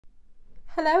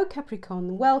Hello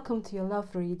Capricorn, welcome to your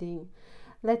love reading.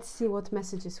 Let's see what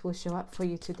messages will show up for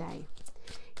you today.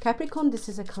 Capricorn, this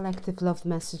is a collective love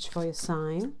message for your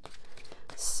sign.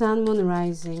 Sun, Moon,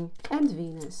 Rising and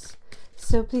Venus.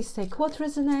 So please take what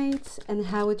resonates and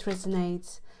how it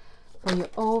resonates for your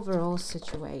overall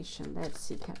situation. Let's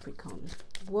see Capricorn,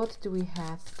 what do we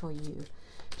have for you?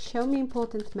 Show me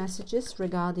important messages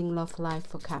regarding love life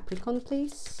for Capricorn,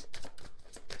 please.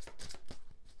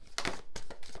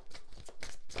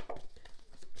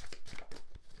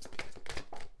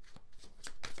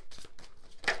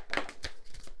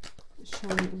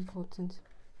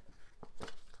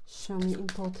 Show me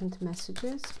important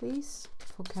messages, please,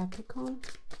 for Capricorn.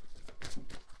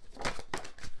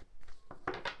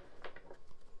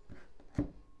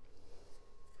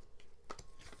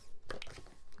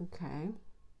 Okay.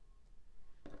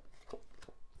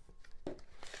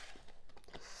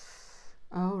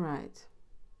 All right.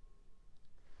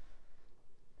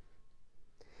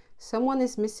 Someone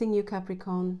is missing you,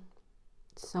 Capricorn.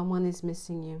 Someone is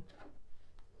missing you.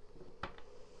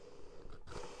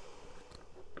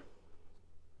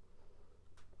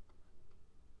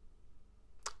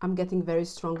 I'm getting very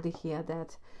strongly here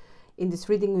that in this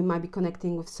reading we might be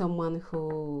connecting with someone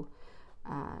who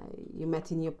you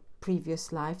met in your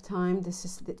previous lifetime.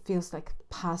 It feels like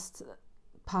past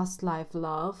life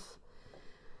love.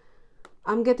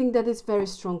 I'm getting that it's very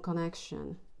strong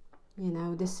connection. You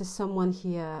know, this is someone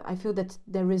here. I feel that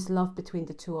there is love between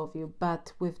the two of you,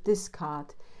 but with this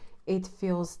card, it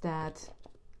feels that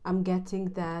I'm getting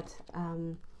that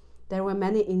there were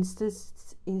many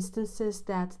instances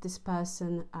that this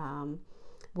person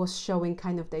was showing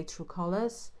kind of their true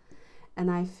colors, and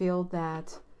I feel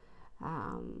that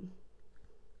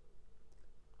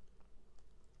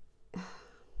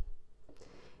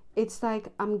it's like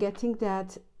I'm getting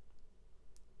that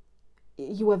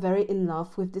you were very in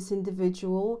love with this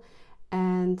individual,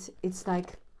 and it's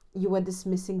like you were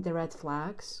dismissing the red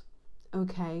flags,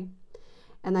 okay?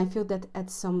 And I feel that at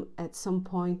some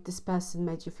point this person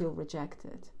made you feel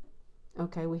rejected.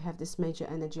 Okay, we have this major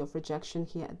energy of rejection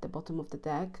here at the bottom of the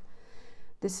deck.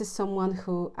 This is someone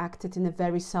who acted in a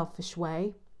very selfish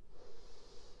way.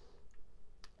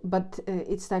 But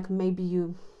it's like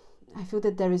maybe I feel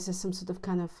that there is some sort of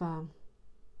kind of,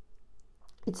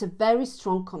 it's a very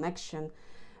strong connection,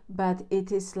 but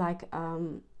it is like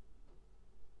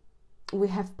we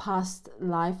have past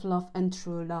life love and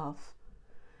true love.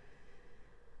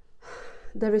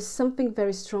 There is something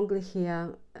very strongly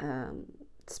here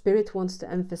Spirit wants to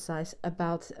emphasize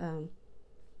about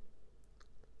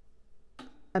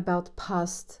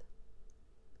past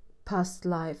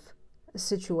life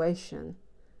situation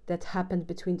that happened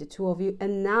between the two of you,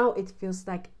 and now it feels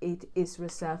like it is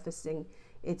resurfacing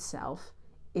itself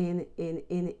in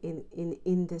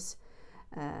this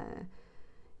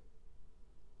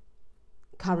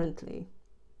currently.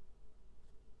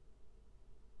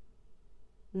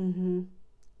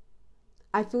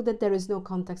 I feel that there is no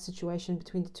contact situation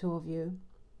between the two of you,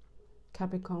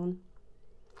 Capricorn.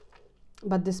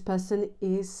 But this person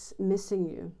is missing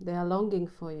you. They are longing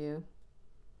for you.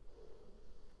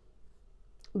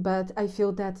 But I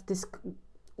feel that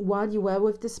while you were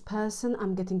with this person,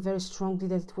 I'm getting very strongly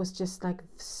that it was just like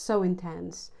so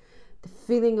intense. The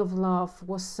feeling of love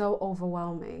was so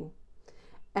overwhelming.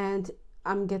 And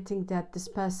I'm getting that this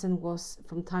person was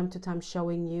from time to time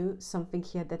showing you something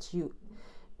here that you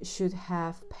should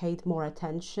have paid more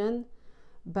attention,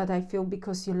 but I feel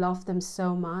because you love them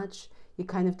so much, you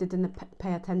kind of didn't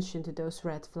pay attention to those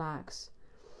red flags.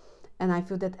 And I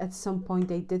feel that at some point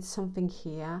they did something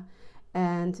here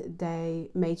and they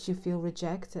made you feel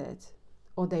rejected,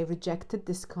 or they rejected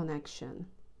this connection.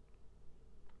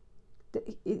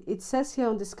 It says here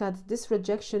on this card, this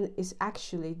rejection is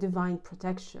actually divine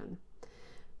protection.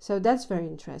 So that's very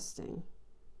interesting.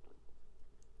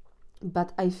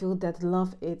 But I feel that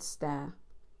love is there,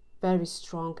 very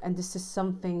strong. And this is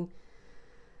something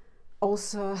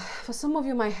also, for some of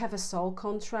you might have a soul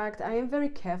contract. I am very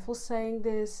careful saying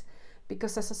this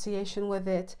because association with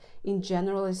it in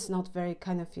general is not very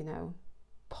kind of, you know,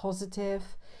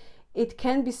 positive. It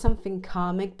can be something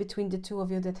karmic between the two of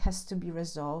you that has to be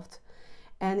resolved.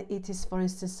 And it is, for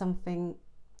instance, something,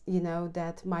 you know,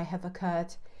 that might have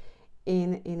occurred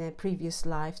in a previous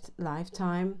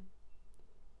lifetime.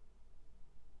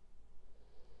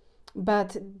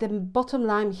 But the bottom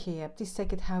line here, please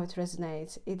take it how it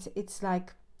resonates. It's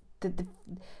like the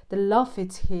love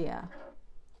is here.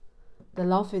 The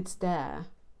love is there.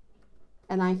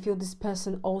 And I feel this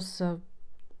person also,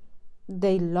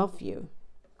 they love you.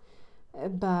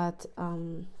 But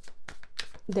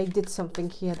they did something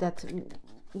here that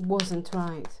wasn't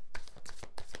right.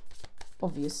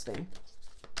 obviously.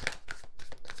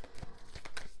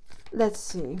 Let's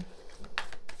see.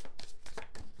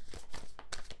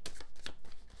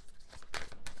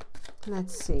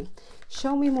 Let's see.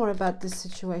 Show me more about this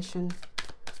situation.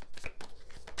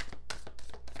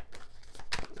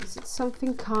 Is it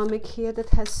something karmic here that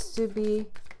has to be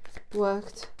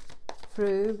worked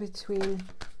through between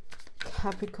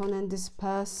Capricorn and this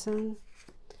person?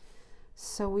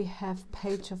 So we have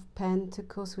Page of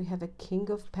Pentacles, we have a King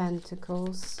of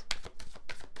Pentacles.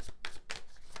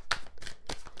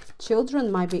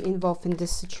 Children might be involved in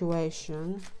this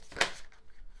situation.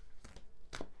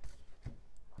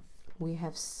 We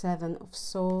have Seven of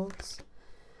Swords,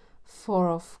 Four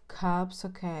of Cups,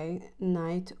 okay,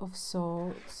 Knight of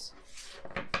Swords.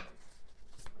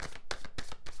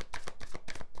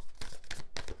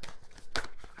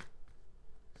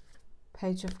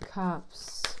 Page of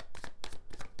Cups.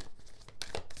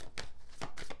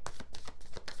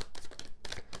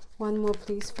 One more,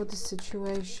 please, for the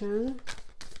situation.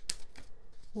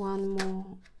 One more,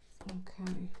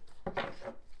 okay.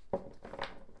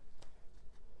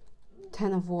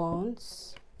 Ten of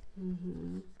Wands.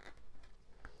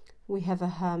 We have a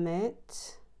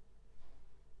Hermit.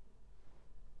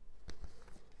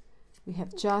 We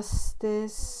have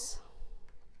Justice,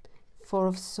 Four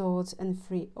of Swords, and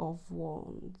Three of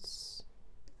Wands.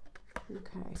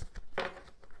 Okay.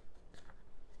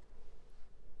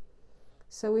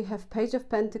 So we have Page of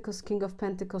Pentacles, King of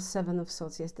Pentacles, Seven of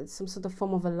Swords. Yes, that's some sort of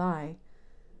form of a lie.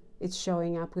 It's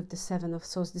showing up with the Seven of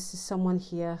Swords. This is someone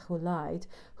here who lied,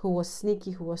 who was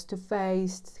sneaky, who was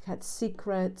two-faced, had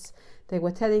secrets. They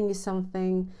were telling you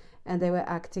something and they were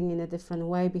acting in a different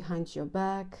way behind your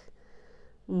back.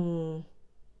 Not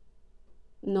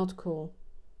cool.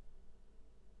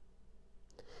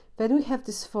 Then we have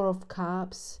this Four of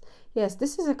Cups. Yes,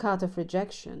 this is a card of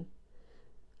rejection.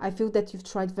 I feel that you've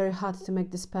tried very hard to make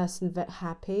this person very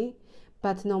happy,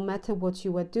 but no matter what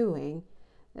you were doing,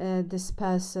 this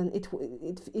person,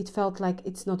 it felt like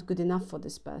it's not good enough for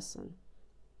this person.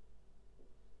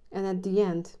 And at the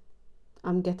end,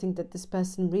 I'm getting that this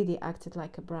person really acted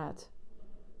like a brat.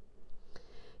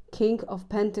 King of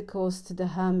Pentacles to the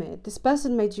Hermit. This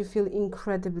person made you feel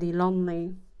incredibly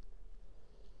lonely.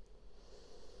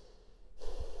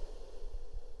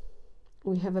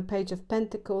 We have a Page of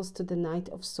Pentacles to the Knight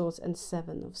of Swords and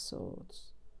Seven of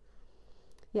Swords.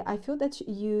 Yeah, I feel that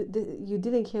you're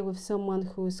dealing here with someone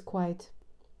who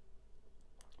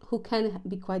can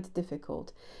be quite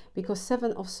difficult, because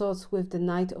Seven of Swords with the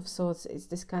Knight of Swords is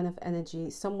this kind of energy.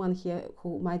 Someone here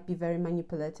who might be very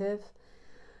manipulative,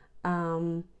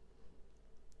 and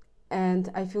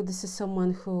I feel this is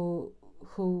someone who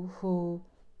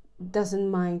doesn't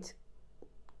mind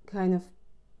kind of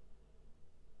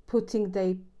putting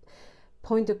their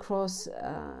point across,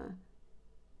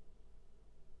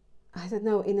 I don't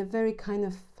know, in a very kind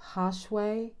of harsh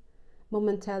way,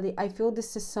 momentarily. I feel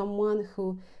this is someone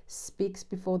who speaks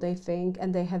before they think,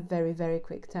 and they have very, very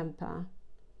quick temper.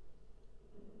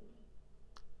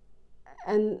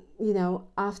 And, you know,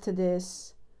 after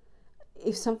this,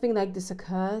 if something like this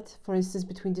occurred, for instance,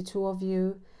 between the two of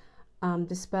you,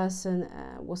 this person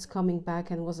was coming back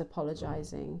and was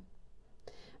apologizing.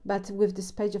 But with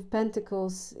this Page of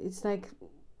Pentacles, it's like,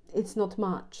 it's not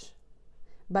much.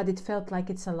 But it felt like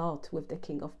it's a lot with the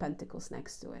King of Pentacles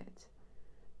next to it.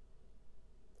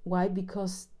 Why?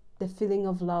 Because the feeling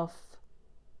of love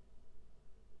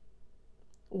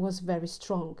was very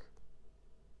strong.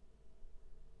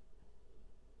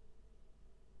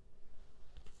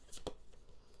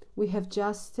 We have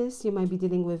Justice. You might be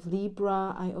dealing with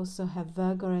Libra. I also have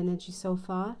Virgo energy so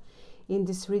far in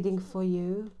this reading for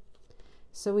you.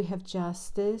 So we have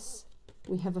Justice,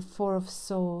 we have a Four of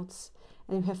Swords,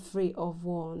 and we have Three of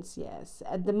Wands. Yes,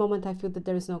 at the moment I feel that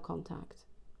there is no contact,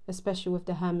 especially with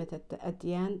the Hermit at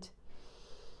the end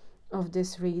of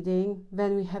this reading.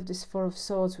 Then we have this Four of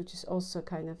Swords, which is also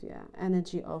kind of, yeah,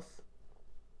 energy of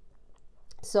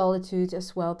solitude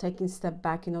as well, taking a step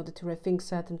back in order to rethink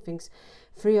certain things.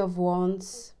 Three of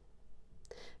Wands.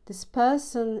 This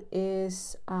person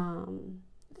is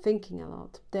thinking a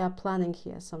lot. They are planning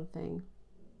here something.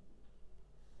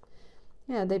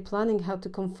 Yeah, they're planning how to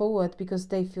come forward because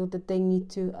they feel that they need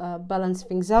to balance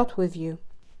things out with you,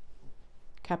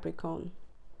 Capricorn,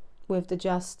 with the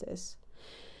Justice.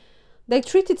 They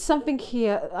treated something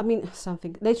here,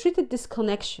 they treated this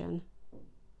connection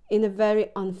in a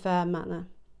very unfair manner.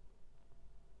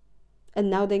 And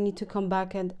now they need to come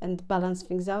back and balance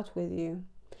things out with you.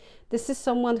 This is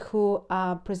someone who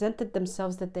presented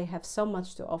themselves that they have so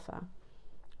much to offer.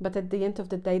 But at the end of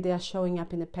the day, they are showing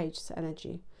up in a Page's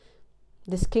energy.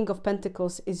 This King of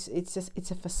Pentacles it's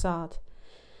a facade.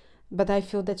 But I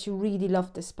feel that you really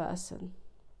love this person.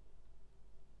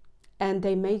 And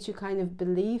they made you kind of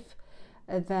believe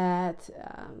that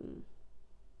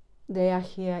they are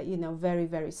here, you know, very,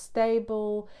 very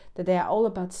stable, that they are all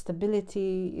about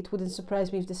stability. It wouldn't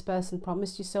surprise me if this person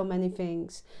promised you so many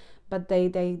things, but they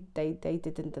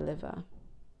didn't deliver.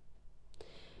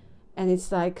 And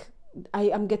it's like,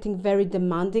 I'm getting very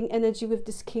demanding energy with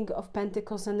this King of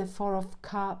Pentacles and the Four of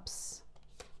Cups.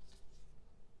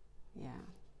 Yeah.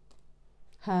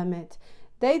 Hermit.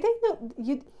 They know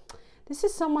you. This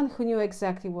is someone who knew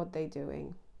exactly what they're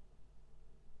doing.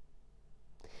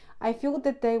 I feel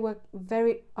that they were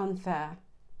very unfair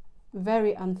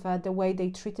the way they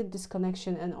treated this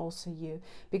connection and also you,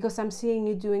 because I'm seeing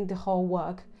you doing the whole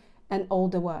work and all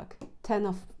the work. 10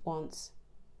 of Wands.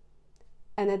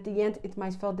 And at the end, it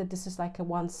might feel that this is like a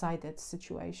one-sided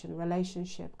situation,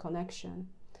 relationship, connection.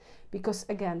 Because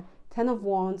again, 10 of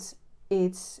Wands,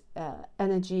 it's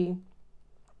energy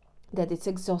that it's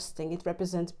exhausting. It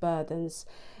represents burdens.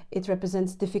 It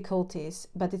represents difficulties.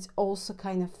 But it's also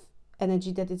kind of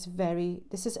energy that it's very...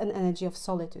 This is an energy of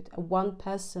solitude. A one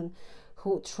person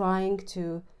who trying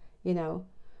to, you know,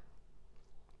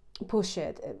 push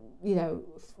it, you know,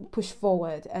 push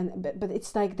forward. But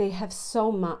it's like they have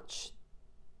so much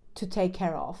to take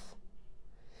care of.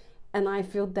 And I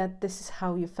feel that this is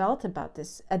how you felt about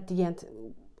this at the end.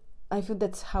 I feel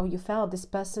that's how you felt. This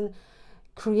person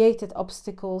created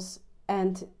obstacles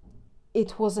and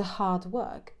it was a hard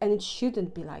work, and it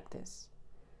shouldn't be like this.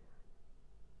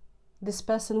 This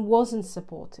person wasn't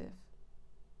supportive.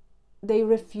 They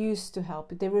refused to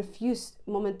help. They refused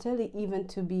momentarily even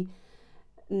to be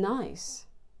nice.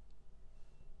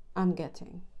 I'm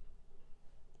getting.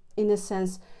 In a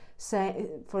sense, say,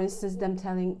 for instance, them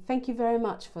telling, thank you very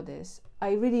much for this.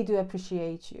 I really do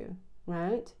appreciate you,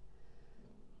 right?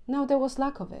 No, there was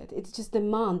lack of it. It's just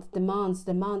demands.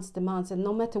 And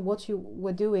no matter what you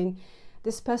were doing,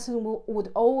 this person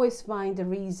would always find a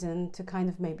reason to kind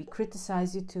of maybe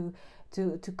criticize you,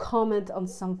 to comment on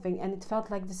something. And it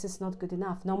felt like this is not good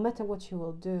enough, no matter what you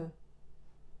will do.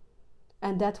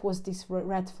 And that was these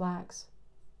red flags.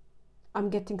 I'm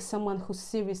getting someone who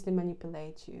seriously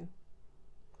manipulates you.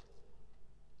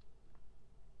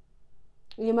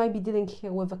 You might be dealing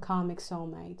here with a karmic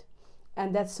soulmate.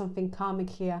 And that's something karmic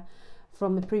here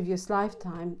from a previous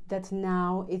lifetime that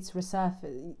now it's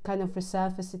kind of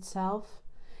resurfaced itself,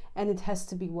 and it has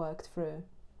to be worked through.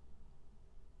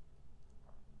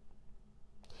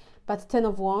 But 10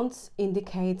 of Wands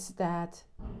indicates that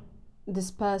this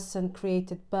person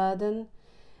created burden.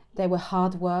 They were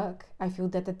hard work. I feel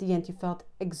that at the end you felt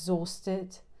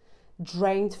exhausted,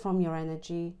 drained from your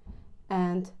energy,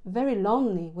 and very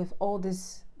lonely with all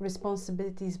these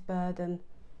responsibilities, burden,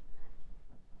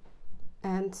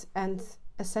 and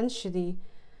essentially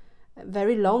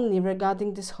very lonely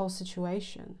regarding this whole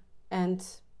situation. And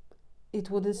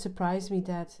it wouldn't surprise me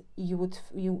that you would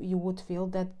feel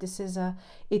that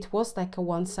it was like a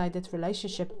one-sided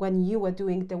relationship when you were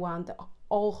doing the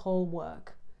whole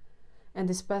work, and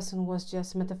this person was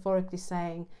just metaphorically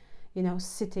saying, you know,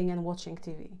 sitting and watching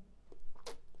TV,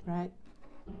 right?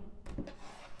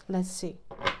 Let's see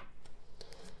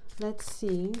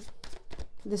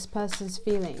this person's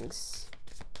feelings.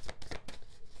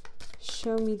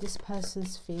 Show me this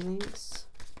person's feelings.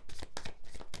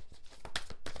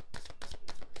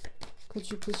 Could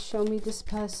you please show me this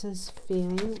person's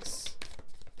feelings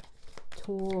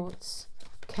towards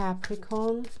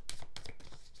Capricorn?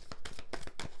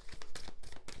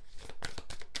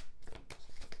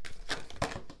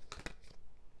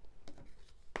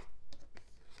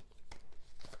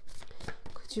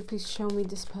 Could you please show me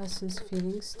this person's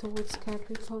feelings towards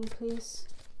Capricorn, please?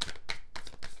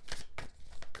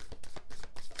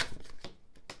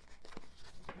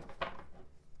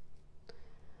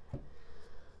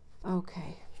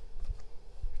 Okay.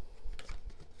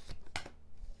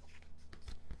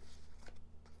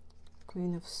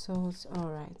 Queen of Swords. All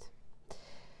right.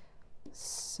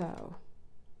 So,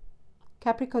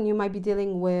 Capricorn, you might be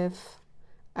dealing with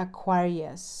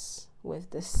Aquarius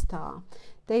with the star.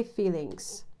 Their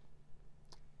feelings.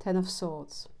 10 of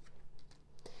Swords.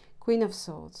 Queen of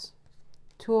Swords.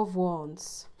 2 of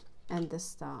Wands. And the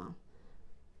star.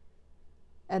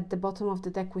 At the bottom of the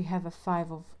deck, we have a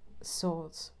 5 of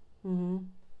Swords.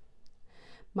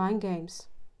 Mind games.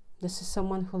 This is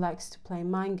someone who likes to play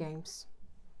mind games.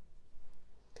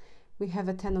 We have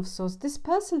a 10 of Swords. This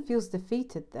person feels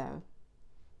defeated though.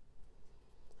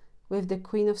 With the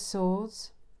Queen of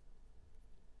Swords,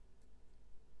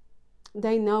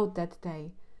 they know that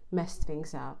they messed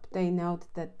things up. They know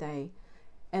that they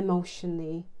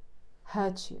emotionally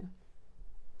hurt you.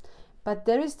 But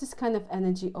there is this kind of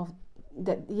energy of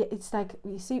that. It's like,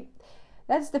 you see,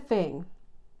 that's the thing.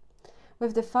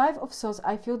 With the Five of Swords,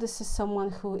 I feel this is someone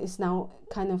who is now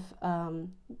kind of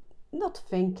not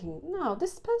thinking. No,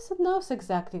 this person knows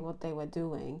exactly what they were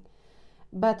doing,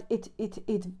 but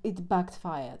it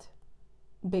backfired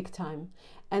big time.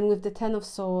 And with the Ten of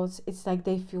Swords, it's like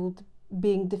they feel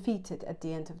being defeated at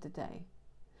the end of the day,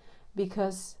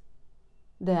 because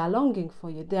they are longing for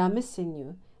you, they are missing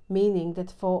you, meaning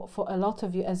that for a lot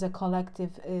of you as a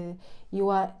collective, you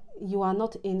are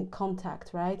not in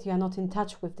contact, right? You are not in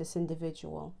touch with this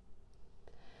individual.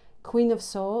 Queen of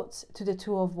Swords to the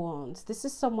Two of Wands. This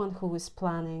is someone who is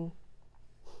planning.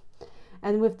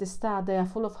 And with the Star, they are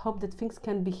full of hope that things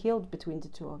can be healed between the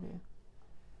two of you.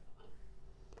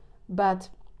 But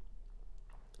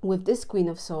with this Queen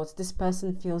of Swords, this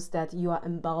person feels that you are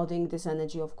embodying this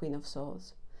energy of Queen of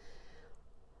Swords.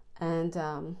 And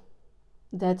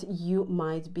that you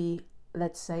might be,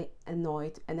 let's say,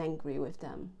 annoyed and angry with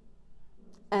them.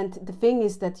 And the thing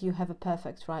is that you have a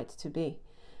perfect right to be,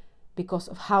 because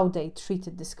of how they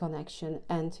treated this connection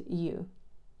and you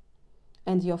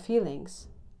and your feelings.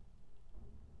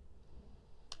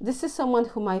 This is someone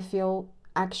who might feel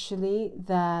actually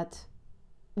that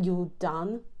you're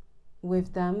done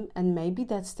with them, and maybe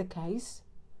that's the case.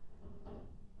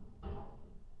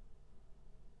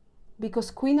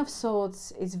 Because Queen of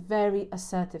Swords is very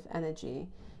assertive energy.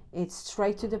 It's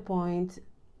straight to the point.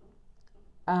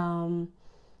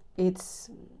 It's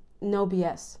no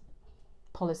BS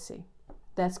policy.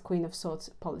 That's Queen of Swords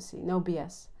policy, no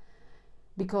BS.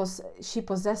 Because she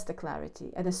possessed the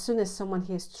clarity. And as soon as someone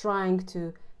here is trying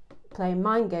to play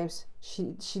mind games,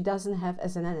 she doesn't have,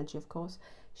 as an energy of course,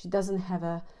 she doesn't have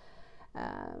a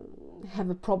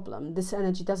problem. This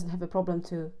energy doesn't have a problem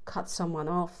to cut someone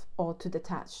off or to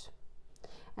detach.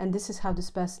 And this is how this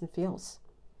person feels.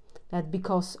 That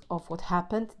because of what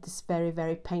happened, this very,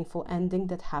 very painful ending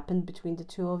that happened between the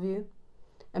two of you,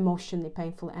 emotionally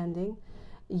painful ending,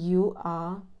 you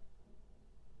have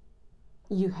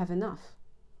enough.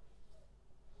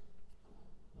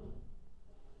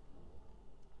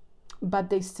 But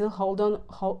they still holding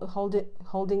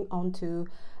on to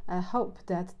hope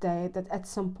that at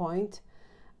some point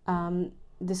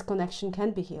this connection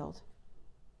can be healed.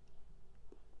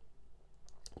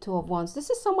 Two of Wands.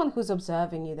 This is someone who's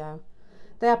observing you, though.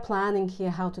 They are planning here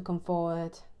how to come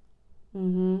forward.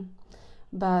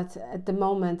 But at the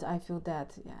moment, I feel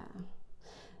that,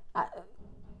 yeah.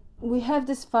 We have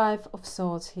this Five of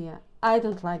Swords here. I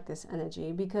don't like this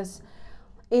energy, because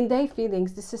in their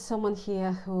feelings, this is someone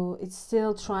here who is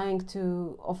still trying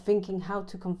to, or thinking how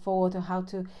to come forward, or how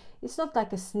to, it's not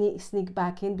like a sneak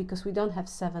back in, because we don't have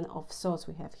Seven of Swords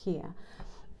we have here.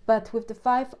 But with the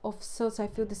Five of Swords, I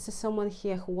feel this is someone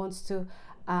here who wants to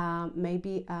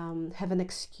maybe have an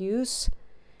excuse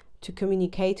to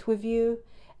communicate with you.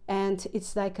 And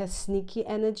it's like a sneaky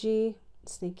energy.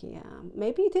 Sneaky,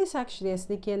 maybe it is actually a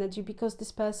sneaky energy, because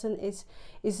this person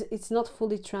it's not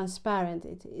fully transparent.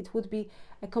 It would be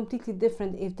a completely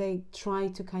different if they try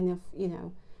to kind of, you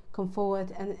know, come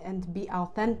forward and be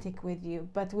authentic with you.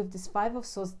 But with this Five of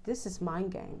Swords, this is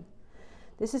mind game.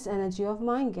 This is energy of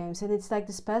mind games, and it's like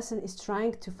this person is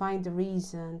trying to find a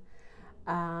reason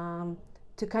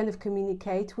to kind of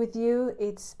communicate with you.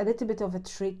 It's a little bit of a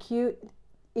trick you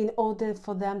in order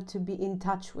for them to be in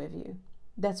touch with you.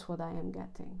 That's what I am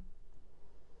getting.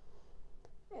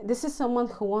 This is someone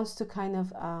who wants to kind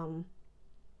of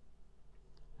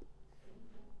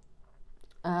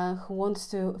who wants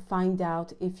to find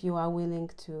out if you are willing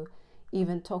to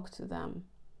even talk to them.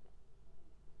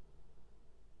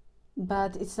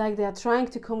 But it's like they are trying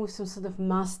to come with some sort of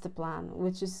master plan,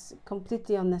 which is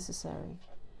completely unnecessary.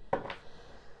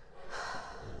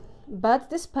 But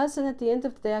this person, at the end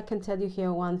of the day, I can tell you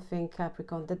here one thing,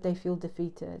 Capricorn, that they feel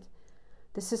defeated.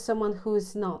 This is someone who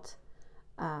is not,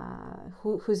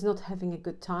 who's not having a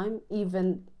good time,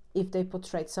 even if they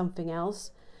portrayed something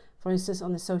else. For instance,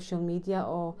 on the social media,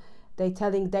 or they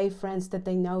telling their friends that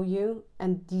they know you,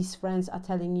 and these friends are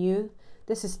telling you.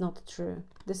 This is not true.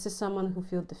 This is someone who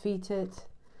feels defeated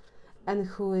and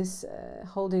who is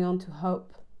holding on to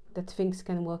hope that things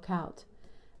can work out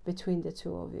between the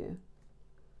two of you.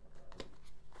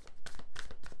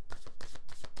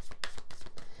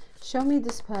 Show me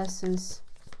this person's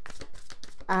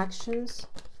actions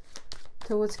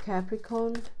towards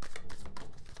Capricorn.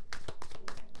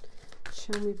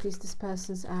 Show me, please, this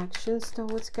person's actions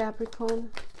towards Capricorn.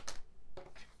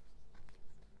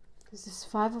 This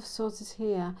Five of Swords is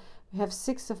here. We have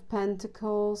Six of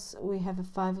Pentacles. We have a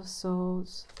Five of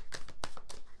Swords.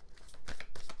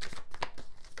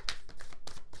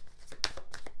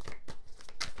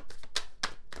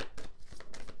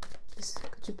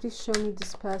 please show me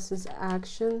this person's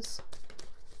actions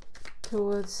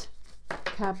towards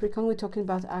Capricorn. We're talking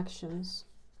about actions.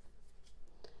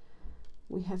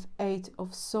 We have 8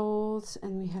 of Swords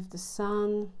and we have the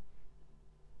Sun.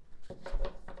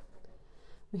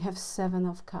 We have 7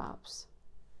 of Cups.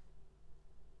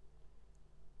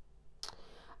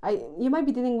 You might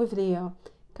be dealing with Leo.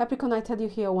 Capricorn, I tell you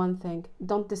here one thing.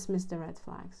 Don't dismiss the red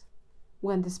flags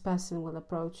when this person will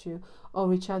approach you or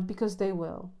reach out, because they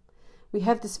will. We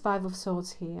have this 5 of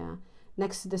Swords here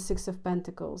next to the 6 of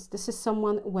Pentacles. This is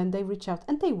someone, when they reach out,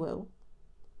 and they will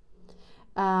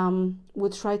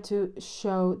try to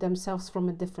show themselves from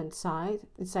a different side.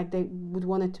 It's like they would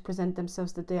want to present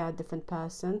themselves that they are a different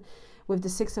person. With the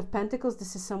 6 of Pentacles,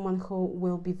 this is someone who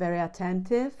will be very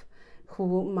attentive,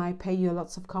 who might pay you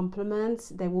lots of compliments.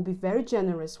 They will be very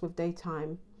generous with their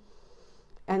time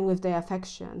and with their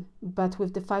affection. But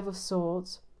with the 5 of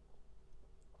Swords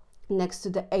next to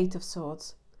the 8 of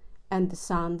Swords and the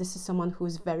Sun, this is someone who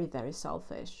is very, very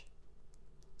selfish.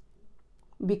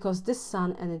 Because this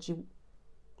Sun energy,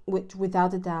 which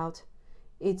without a doubt,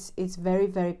 it's very,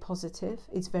 very positive,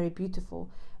 it's very beautiful.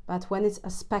 But when it's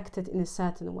aspected in a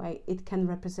certain way, it can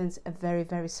represent a very,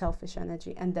 very selfish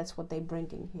energy. And that's what they're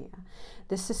bringing here.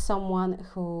 This is someone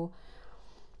who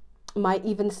might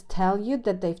even tell you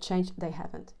that they've changed. They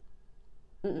haven't.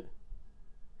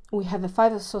 We have a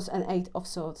 5 of Swords and 8 of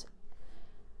Swords.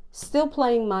 Still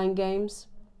playing mind games,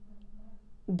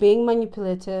 being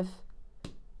manipulative.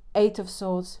 8 of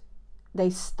Swords, they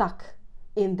stuck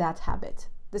in that habit.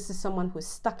 This is someone who's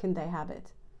stuck in their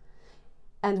habit.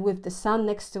 And with the Sun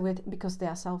next to it, because they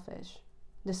are selfish.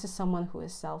 This is someone who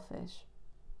is selfish.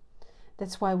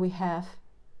 That's why we have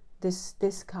this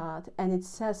card. And it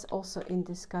says also in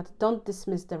this card, don't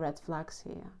dismiss the red flags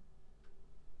here.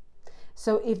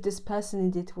 So if this person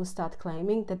indeed will start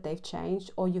claiming that they've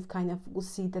changed, or you've kind of will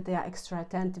see that they are extra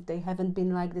attentive, they haven't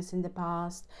been like this in the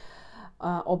past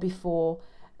or before,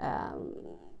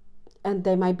 and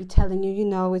they might be telling you, you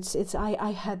know,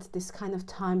 I had this kind of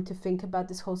time to think about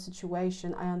this whole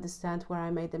situation. I understand where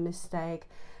I made a mistake.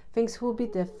 Things will be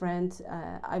different.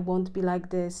 I won't be like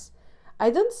this. I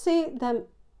don't see them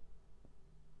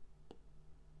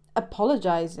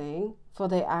apologizing for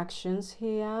their actions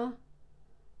here.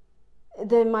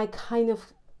 They might kind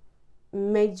of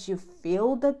made you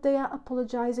feel that they are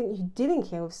apologizing. You're dealing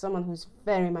here with someone who's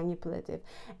very manipulative,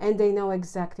 and they know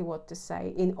exactly what to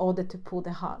say in order to pull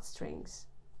the heartstrings,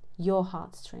 your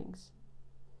heartstrings.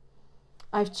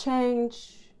 I've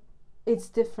changed, it's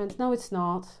different. No, it's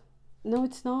not. No,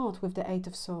 it's not, with the 8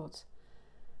 of Swords.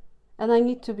 And I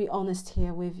need to be honest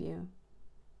here with you.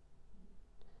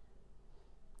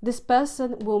 This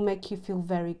person will make you feel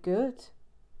very good,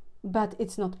 but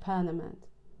it's not permanent.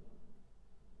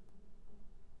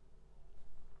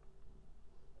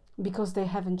 Because they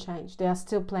haven't changed. They are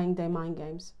still playing their mind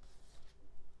games.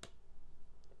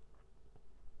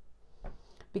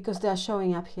 Because they are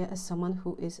showing up here as someone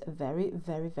who is very,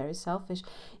 very, very selfish.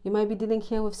 You might be dealing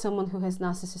here with someone who has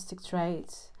narcissistic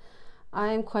traits. I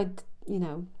am quite, you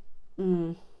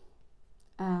know,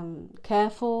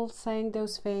 careful saying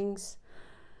those things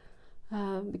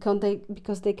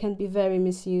because they can be very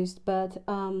misused. But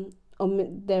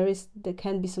there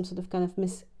can be some sort of kind of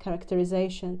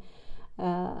mischaracterization.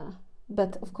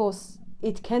 But of course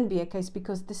it can be a case,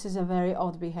 because this is a very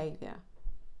odd behavior.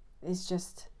 It's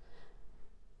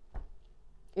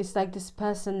like this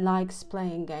person likes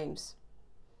playing games,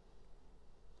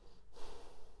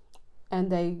 and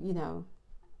they, you know,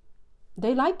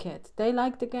 they like it, they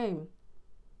like the game.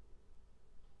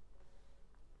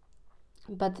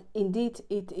 But indeed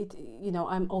it you know,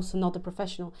 I'm also not a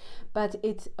professional, but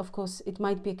of course it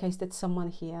might be a case that someone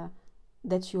here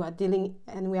that you are dealing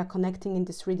and we are connecting in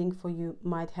this reading for you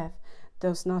might have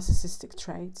those narcissistic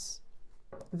traits.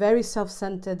 Very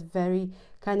self-centered, very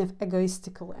kind of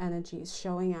egoistical energy is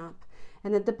showing up.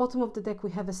 And at the bottom of the deck we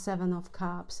have a 7 of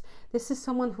Cups. This is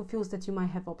someone who feels that you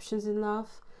might have options in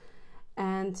love,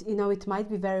 and you know, it might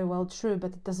be very well true,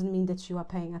 but it doesn't mean that you are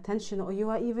paying attention or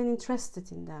you are even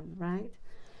interested in them, right?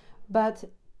 But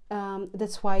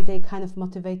that's why they kind of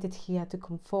motivated here to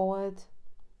come forward.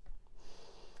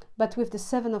 But with the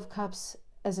 7 of Cups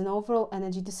as an overall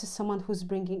energy, this is someone who's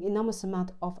bringing enormous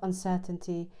amount of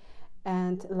uncertainty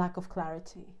and lack of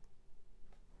clarity.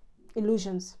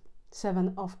 Illusions,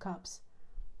 7 of Cups.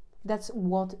 That's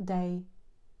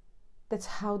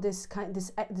how this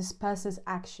person's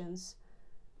actions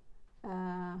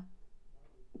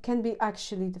can be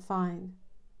actually defined.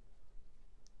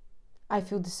 I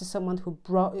feel this is someone who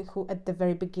at the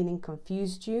very beginning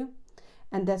confused you,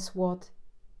 and that's what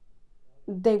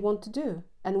they want to do.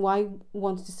 And why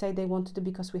want to say they want to do?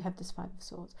 Because we have this Five of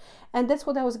Swords. And that's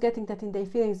what I was getting, that in their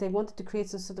feelings, they wanted to create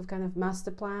some sort of kind of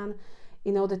master plan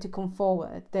in order to come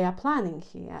forward. They are planning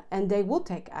here, and they will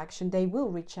take action. They will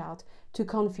reach out to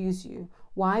confuse you.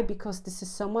 Why? Because this is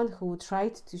someone who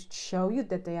tried to show you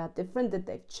that they are different, that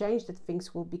they've changed, that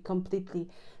things will be completely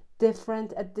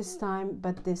different at this time.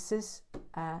 But this is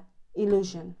an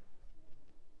illusion.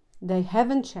 They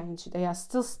haven't changed. They are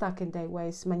still stuck in their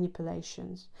ways,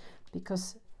 manipulations,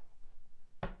 because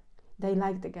they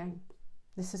like the game.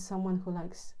 This is someone who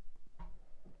likes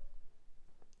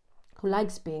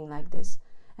being like this,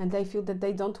 and they feel that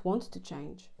they don't want to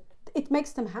change. It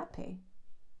makes them happy.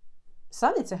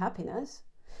 Sun, it's a happiness.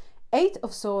 Eight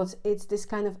of Swords, it's this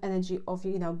kind of energy of,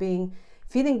 you know, being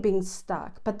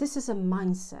stuck. But this is a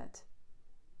mindset.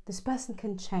 This person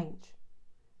can change,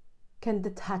 can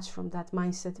detach from that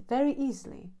mindset very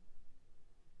easily.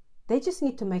 They just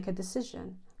need to make a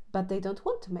decision, but they don't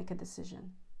want to make a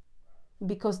decision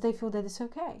because they feel that it's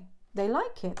okay. They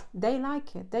like it. They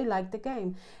like it. They like the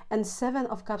game. And Seven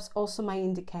of Cups also might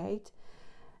indicate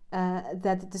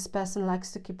that this person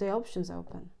likes to keep their options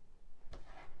open.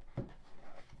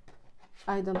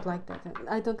 I don't like that.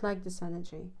 I don't like this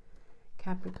energy,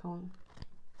 Capricorn.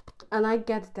 And I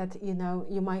get that, you know,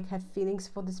 you might have feelings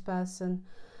for this person,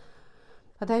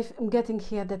 but I'm getting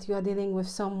here that you are dealing with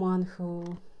someone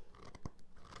who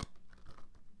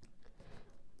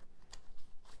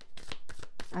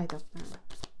I don't know,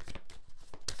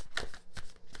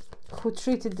 who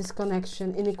treated this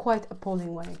connection in a quite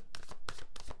appalling way.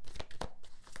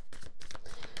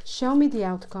 Show me the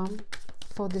outcome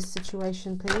for this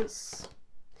situation, please.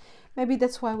 Maybe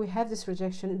that's why we have this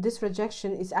rejection. This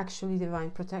rejection is actually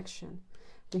divine protection.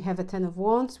 We have a Ten of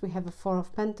Wands, we have a Four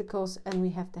of Pentacles, and we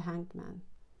have the Hanged Man.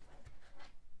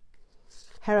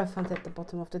 Hierophant at the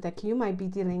bottom of the deck. You might be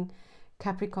dealing,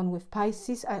 Capricorn, with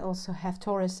Pisces. I also have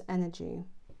Taurus energy.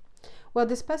 Well,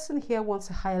 this person here wants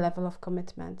a higher level of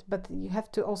commitment, but you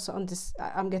have to also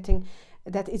understand, I'm getting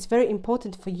that it's very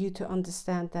important for you to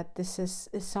understand that this is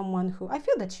someone who, I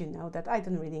feel that you know that, I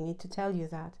don't really need to tell you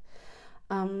that.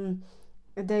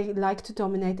 They like to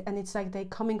dominate, and it's like they're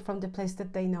coming from the place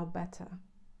that they know better,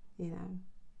 you know.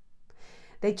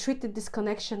 They treated this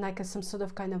connection like some sort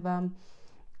of kind of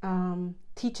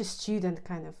teacher-student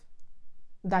kind of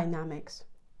dynamics.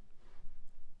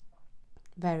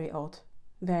 Very odd.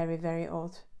 Very, very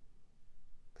odd.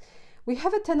 We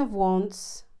have a Ten of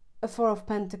Wands, a Four of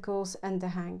Pentacles, and the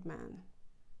Hanged Man.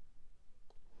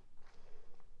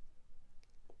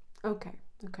 Okay,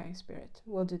 Spirit,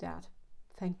 we'll do that.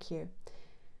 Thank you.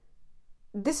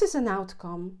 This is an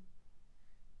outcome,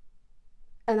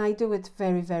 and I do it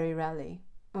very, very rarely,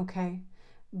 okay?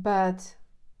 But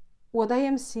what I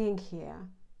am seeing here,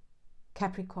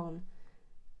 Capricorn,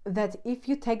 that if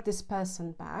you take this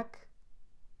person back,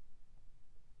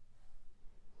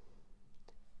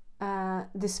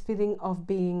 this feeling of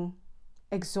being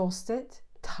exhausted,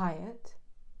 tired,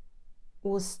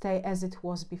 will stay as it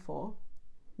was before,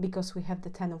 because we have the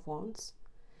Ten of Wands.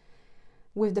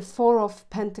 With the Four of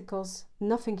Pentacles,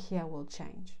 nothing here will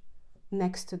change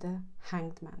next to the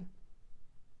Hanged Man.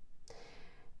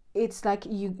 It's like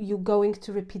you're going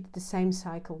to repeat the same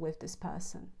cycle with this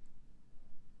person.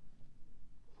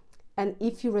 And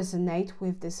if you resonate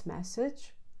with this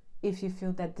message, if you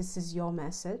feel that this is your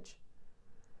message,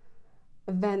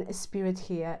 then a Spirit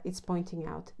here is pointing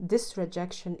out this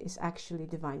rejection is actually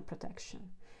divine protection.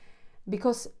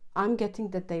 Because I'm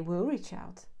getting that they will reach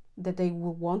out, that they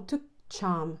will want to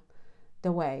charm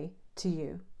the way to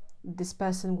you. This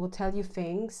person will tell you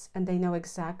things, and they know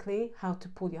exactly how to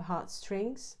pull your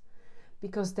heartstrings,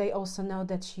 because they also know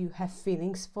that you have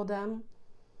feelings for them.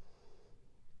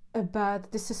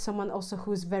 But this is someone also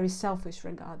who is very selfish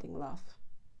regarding love.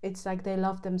 It's like they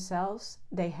love themselves,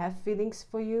 they have feelings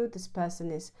for you, this person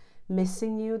is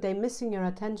missing you, they're missing your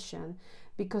attention,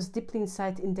 because deeply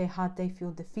inside in their heart they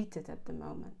feel defeated at the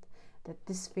moment, that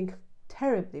this thing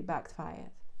terribly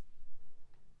backfired.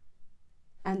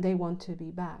 And they want to be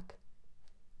back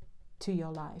to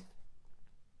your life.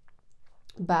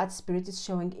 But Spirit is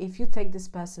showing, if you take this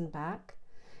person back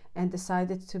and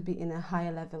decided to be in a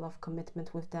higher level of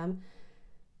commitment with them,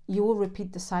 you will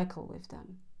repeat the cycle with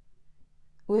them.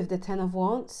 With the Ten of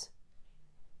Wands,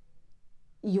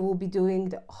 you will be doing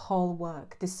the whole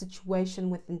work. The situation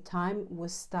within time will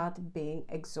start being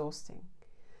exhausting.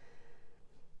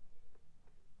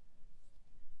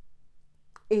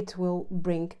 It will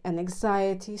bring an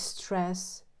anxiety,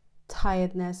 stress,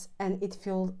 tiredness, and it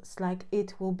feels like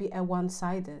it will be a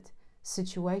one-sided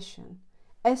situation,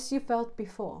 as you felt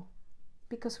before,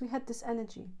 because we had this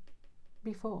energy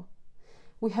before.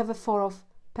 we have a Four of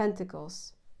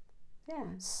Pentacles. Yeah,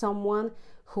 someone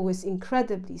who is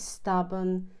incredibly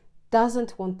stubborn,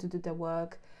 doesn't want to do the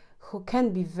work, who can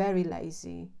be very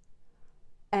lazy,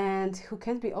 and who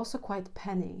can be also quite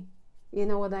penny. You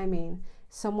know what I mean?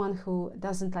 Someone who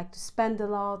doesn't like to spend a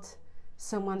lot,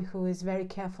 someone who is very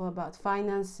careful about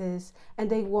finances, and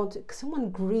they want someone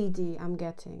greedy, I'm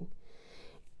getting.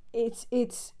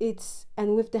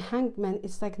 And with the Hangman,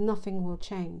 it's like nothing will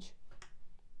change.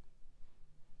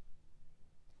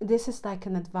 This is like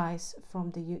an advice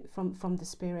from the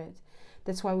Spirit.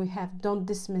 That's why we have, don't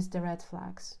dismiss the red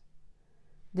flags.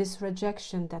 This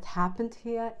rejection that happened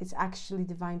here is actually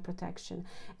divine protection.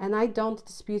 And I don't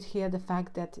dispute here the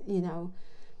fact that, you know,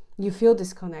 you feel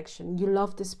this connection. You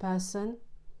love this person.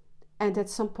 And at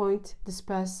some point, this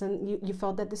person, you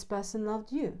felt that this person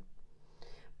loved you.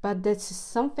 But there's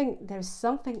something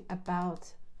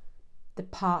about the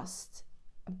past,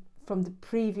 from the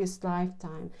previous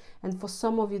lifetime. And for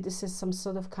some of you, this is some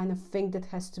sort of kind of thing that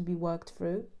has to be worked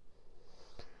through.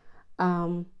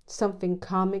 Something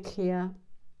karmic here.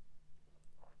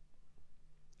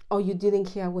 Or you're dealing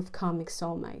here with karmic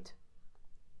soulmate.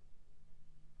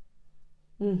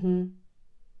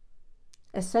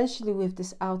 Essentially, with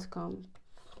this outcome,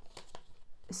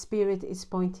 Spirit is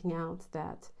pointing out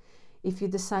that if you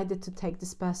decided to take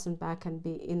this person back and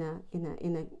be in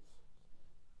an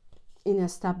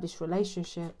established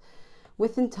relationship,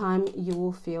 within time you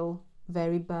will feel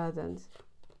very burdened,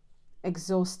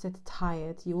 exhausted,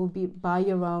 tired. You will be by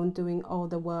your own doing all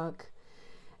the work,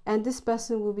 and this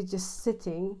person will be just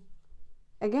sitting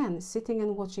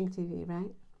and watching TV,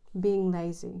 right? Being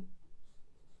lazy,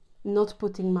 not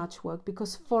putting much work,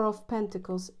 because Four of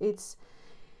Pentacles,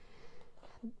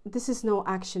 this is no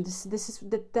action.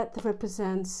 That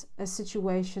represents a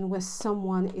situation where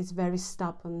someone is very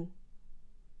stubborn.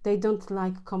 They don't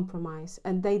like compromise,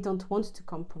 and they don't want to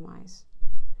compromise.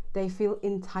 They feel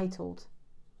entitled.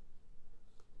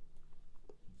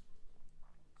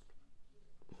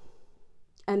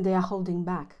 And they are holding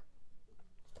back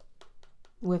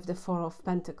with the Four of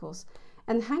Pentacles.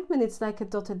 And Hangman, it's like a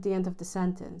dot at the end of the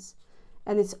sentence.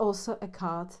 And it's also a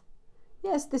card.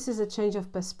 Yes, this is a change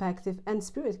of perspective, and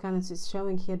Spirit kind of is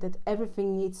showing here that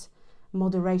everything needs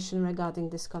moderation regarding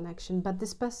this connection, but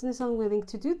this person is unwilling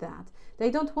to do that. They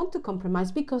don't want to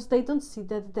compromise because they don't see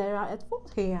that they are at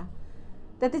fault here,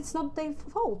 that it's not their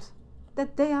fault,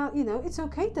 that they are, you know, it's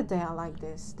okay that they are like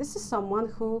this. This is someone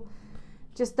who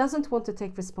just doesn't want to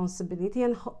take responsibility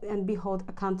and be held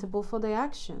accountable for their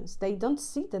actions. They don't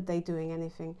see that they're doing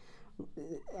anything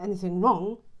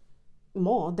wrong.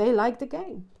 More, they like the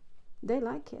game. They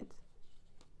like it.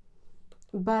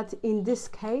 But in this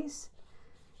case,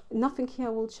 nothing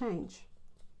here will change.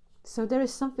 So there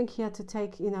is something here to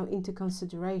take, you know, into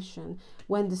consideration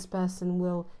when this person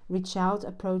will reach out,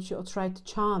 approach you, or try to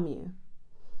charm you.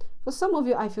 For some of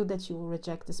you, I feel that you will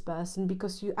reject this person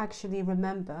because you actually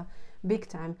remember big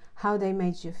time how they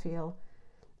made you feel.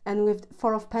 And with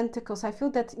Four of Pentacles, I feel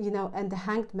that, you know, and the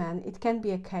Hanged Man, it can be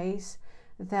a case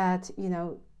that, you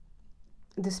know,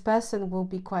 this person will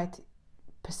be quite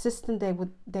persistent. They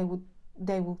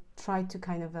will try to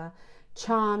kind of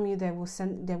charm you. They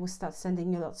will start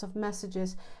sending you lots of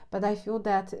messages. But I feel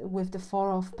that with the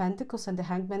Four of Pentacles and the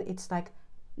Hangman, it's like,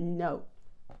 no,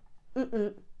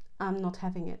 I'm not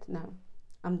having it. No,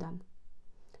 I'm done.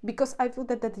 Because I feel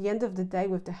that at the end of the day,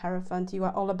 with the Hierophant, you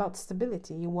are all about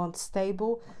stability. You want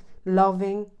stable,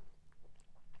 loving,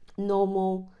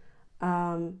 normal,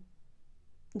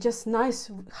 just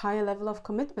nice, higher level of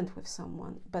commitment with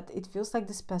someone. But it feels like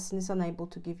this person is unable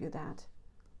to give you that.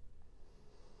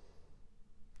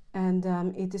 And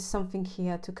it is something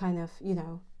here to kind of, you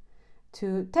know,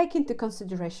 to take into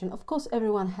consideration. Of course,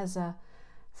 everyone has a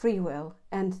free will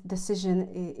and decision.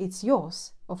 It's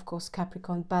yours, of course,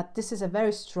 Capricorn. But this is a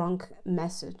very strong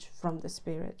message from the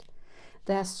Spirit.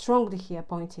 They are strongly here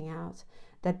pointing out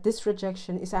that this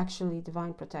rejection is actually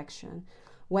divine protection.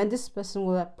 When this person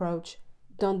will approach,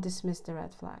 don't dismiss the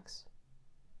red flags.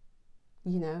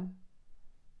 You know,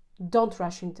 don't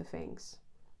rush into things.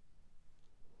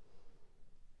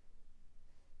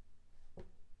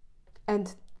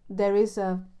 And there is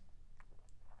a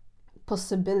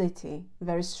possibility,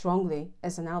 very strongly,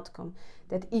 as an outcome,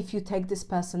 that if you take this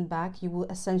person back, you will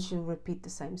essentially repeat the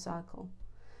same cycle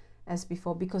as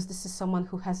before, because this is someone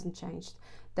who hasn't changed.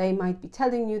 They might be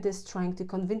telling you this, trying to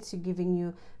convince you, giving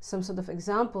you some sort of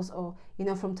examples, or, you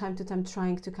know, from time to time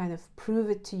trying to kind of prove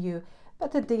it to you.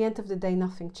 But at the end of the day,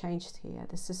 nothing changed here.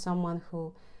 This is someone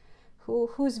who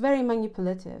is very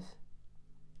manipulative.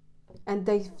 And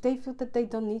they feel that they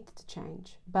don't need to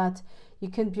change. But you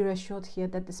can be reassured here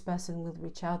that this person will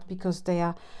reach out, because they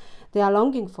are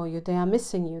longing for you, they are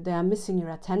missing you, they are missing your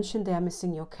attention, they are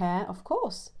missing your care. Of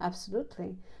course,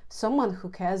 absolutely. Someone who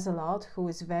cares a lot, who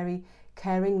is very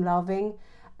caring, loving,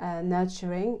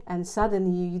 nurturing, and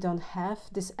suddenly you don't have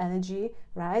this energy,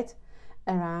 right,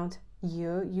 around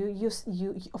you,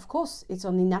 of course, it's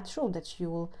only natural that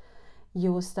you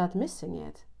will start missing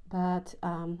it. But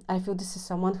I feel this is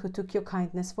someone who took your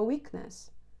kindness for weakness.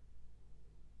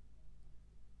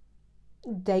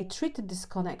 They treated this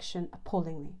connection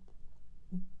appallingly,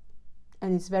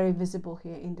 and it's very visible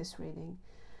here in this reading.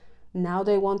 Now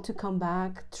they want to come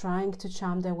back, trying to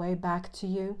charm their way back to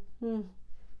you.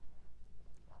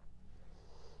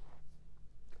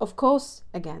 Of course,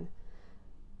 again,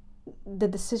 the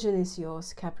decision is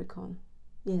yours, Capricorn.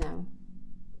 You know,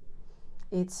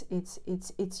 it's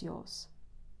yours.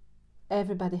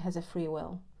 Everybody has a free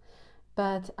will,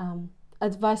 but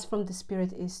advice from the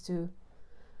Spirit is to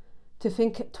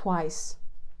think twice,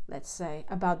 let's say,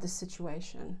 about the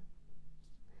situation,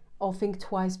 or think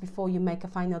twice before you make a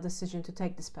final decision to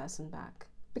take this person back,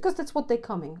 because that's what they're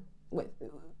coming with.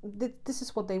 This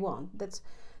is what they want.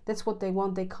 That's what they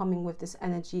want. They're coming with this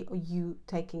energy, or you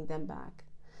taking them back.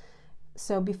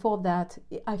 So before that,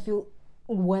 I feel,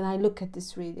 when I look at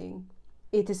this reading,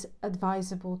 it is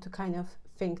advisable to kind of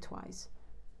think twice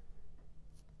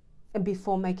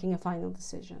before making a final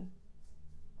decision.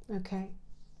 Okay,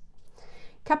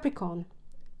 Capricorn,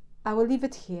 I will leave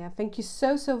it here. Thank you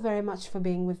so very much for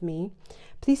being with me.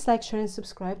 Please like, share and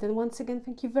subscribe. And once again,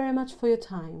 thank you very much for your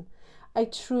time. I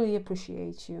truly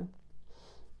appreciate you.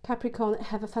 Capricorn,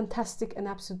 have a fantastic and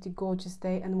absolutely gorgeous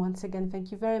day. And once again,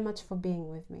 thank you very much for being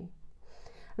with me.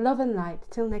 Love and light.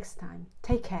 Till next time.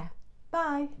 Take care.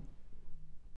 Bye.